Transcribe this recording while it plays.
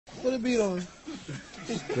Put a beat on.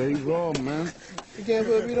 Straight raw, man. You can't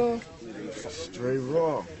put a beat on? Straight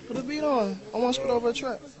raw. Put a beat on. I want to spit over a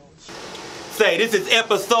track. Say, this is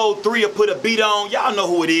episode 3 of Put a Beat On. Y'all know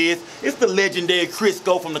who it is. It's the legendary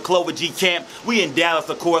Crisco from the Clover G camp. We in Dallas,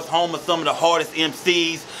 of course, home of some of the hardest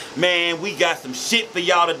MCs. Man, we got some shit for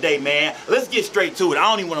y'all today, man. Let's get straight to it. I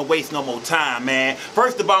don't even want to waste no more time, man.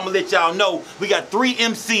 First of all, I'm going to let y'all know we got 3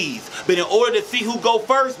 MCs. But in order to see who go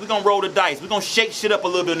first, we're going to roll the dice. We're going to shake shit up a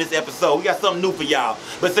little bit in this episode. We got something new for y'all.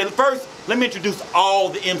 But say, first, let me introduce all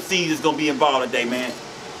the MCs that's going to be involved today, man.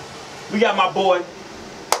 We got my boy.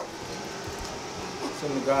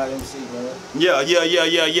 Some of God MC, man. Yeah. Hey,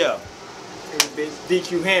 bitch,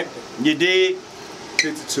 DQ Hampton. You dig?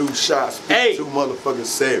 52 shots, 52 hey. motherfucking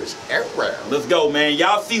savage. Let's go, man.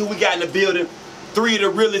 Y'all see who we got in the building. 3 of the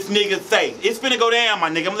realest niggas say. It's finna go down, my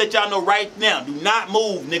nigga. I'm gonna let y'all know right now. Do not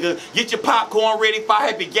move, nigga. Get your popcorn ready, fire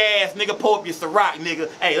up your gas, nigga. Pour up your Ciroc, nigga.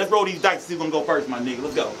 Hey, let's roll these dice and see who's gonna go first, my nigga.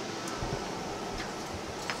 Let's go.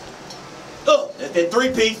 That's that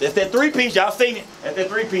 3-piece. That's that 3-piece. Y'all seen it. That's that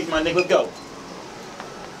 3-piece, my nigga. Let's go.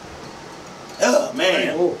 Oh,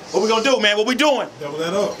 man. What we gonna do, man? What we doing? Double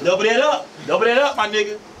that up. Double that up. Double that up, my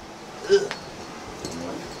nigga.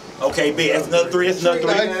 Okay, bitch. That's another 3. That's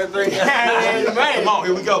another 3. Come on,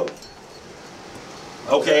 here we go.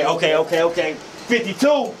 Okay. 52.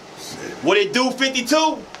 What it do,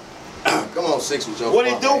 52? Come on, 6 with your What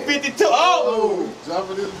it do, 52? Oh!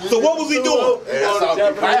 So what was we doing?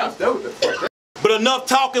 Hey, but enough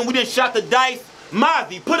talking, we done shot the dice.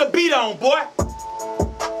 Mozzie, put a beat on, boy.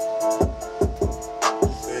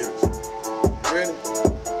 Ready?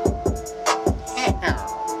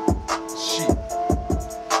 Shit.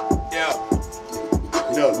 Yeah.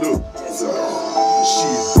 No, look.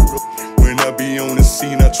 Shit. When I be on the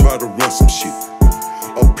scene, I try to run some shit.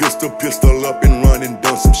 A pistol up and run and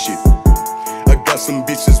done some shit. I got some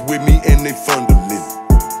bitches with me and they fun to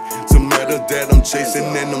live. Some matter that I'm chasing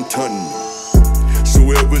and I'm tunning. So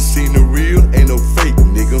ever seen the real? Ain't no fake,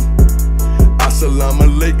 nigga. Assalamu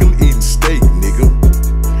alaikum, eating steak, nigga.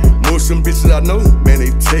 Most some bitches I know, man,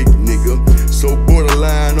 they take, nigga. So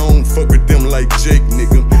borderline, I don't fuck with them like Jake,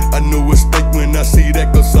 nigga. I know it's fake when I see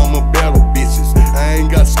that, cause I'm a battle, bitches. I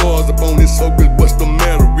ain't got scars up on this soul, cause what's the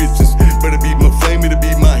matter, riches? Better be my flame, it'll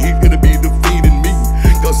be my heat, it'll be the feeding me.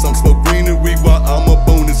 Cause I'm smoke greenery while I'm up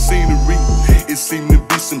on the scenery. It seem to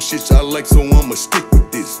be some shit I like, so I'ma stick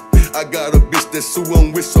with this. I got a bitch that's who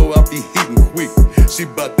I'm with, so I be hitting quick. She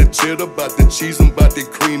bout the cheddar, bout the cheese, and bout the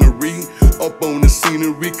greenery. Up on the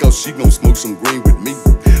scenery, cause she gon' smoke some green with me.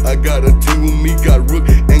 I got a team with me, got Rook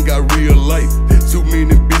and got real life. Too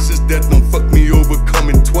many bitches that done fuck me over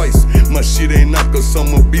coming twice. My shit ain't not cause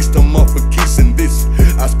I'm a beast, I'm off for kissing this.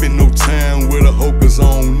 I spend no time with a hoe cause I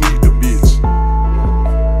don't need the bitch.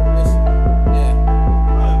 Yeah.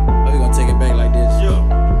 Oh, we gonna take it back like this? Yeah.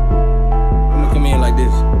 I'm gonna come in like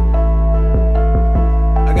this.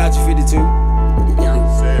 I got you, 52.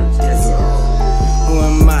 Who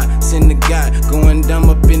am I? Send the guy going dumb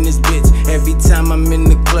up in this bitch. Every time I'm in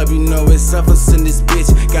the club, you know it's us in this bitch.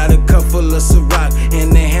 Got a cup full of Ciroc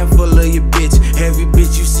and a handful of your bitch. Every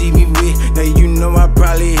bitch you see me with, now you know I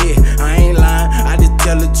probably hit. I ain't lying, I just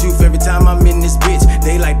tell the truth every time I'm in this bitch.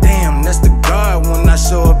 They like, damn, that's the guard when I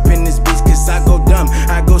show up in this bitch. Cause I go dumb,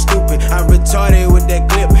 I go stupid, I retarded with that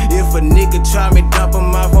clip. If a nigga try me, dump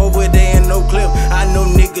him off over there in no clip. I know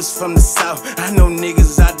niggas from the south, I know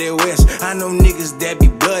niggas out there west. I know niggas that be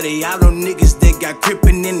bloody, I know niggas that got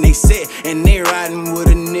crippin' in they set. And they riding with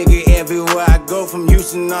a nigga everywhere I go. From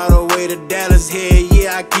Houston all the way to Dallas, hell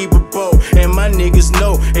yeah, I keep a bow. And my niggas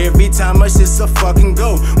know, every time I shit's a fucking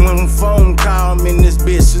go. When a phone call, I'm in this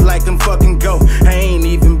bitch, it's like I'm fucking go. I ain't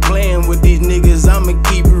even playing with these niggas, I'ma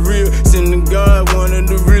keep it real. Send the God, one of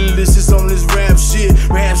the realest is on this rap shit.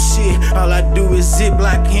 Rap shit, all I do is zip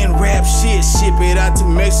like and rap shit. Ship it out to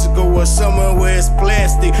Mexico or somewhere where it's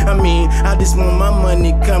plastic. I mean, I just want my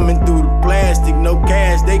money coming through the plastic. No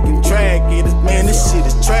cash, they can track it. Man, this shit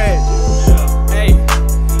is trash. Hey,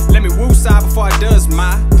 let me woo side before it does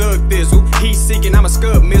my thug thizzle. He's seeking, I'm a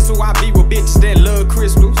scud missile. I be with bitches that love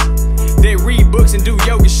crystals. They read books and do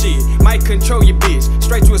yoga shit. Might control your bitch.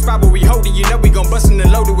 Straight to a spot where we hold it. You know we gon' bust in the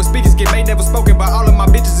loaded with speakers get made, never spoken. But all of my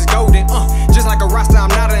bitches is golden. Just like a roster, I'm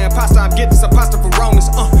not an imposter. I'm getting some pasta for Romans.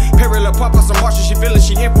 Parallel pop on some Marshall. She feelin'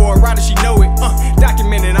 she in for a rider, she know it.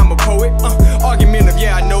 Documented, I'm a poet. Argument of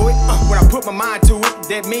yeah, I know it. When I put my mind to it,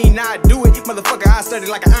 that mean I do it. Motherfucker, I study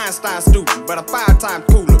like an Einstein student. But I'm 5 times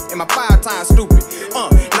cooler, and my 5 times stupid.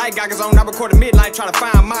 Night goggles on, I record at midnight, trying to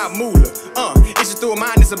find my moolah. It's just through a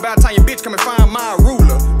mind, it's about time your bitch come and find my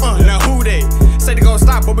ruler. Now who they? Say they gon'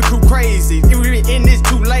 stop, but we too crazy. If we in this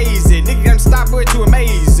too lazy, nigga gonna stop, but too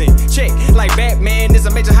amazing. is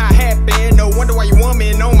a major high happen. No wonder why you want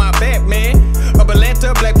me and on my back, man. A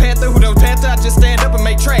Belanta, Black Panther, who don't panther, I just stand up and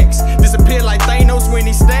make tracks. Disappear like Thanos when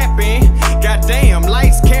he snapping. Goddamn,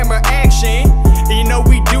 lights, camera, action. And you know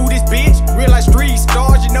we do this, bitch. Real life street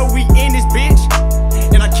stars, you know we in this bitch.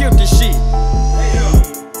 And I killed this shit.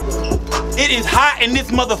 It is hot in this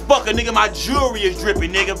motherfucker, nigga. My jewelry is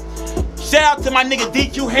dripping, nigga. Shout out to my nigga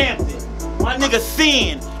DQ Hampton, my nigga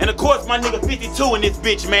Sin, and of course my nigga 52 in this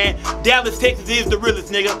bitch, man. Dallas, Texas is the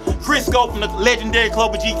realest, nigga. Crisco from the legendary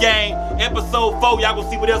Clover G gang. Episode 4, y'all gonna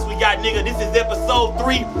see what else we got, nigga. This is episode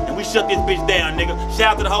 3, and we shut this bitch down, nigga.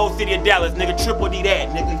 Shout out to the whole city of Dallas, nigga. Triple D that,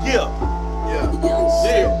 nigga. Yeah. Yeah.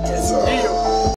 Yeah.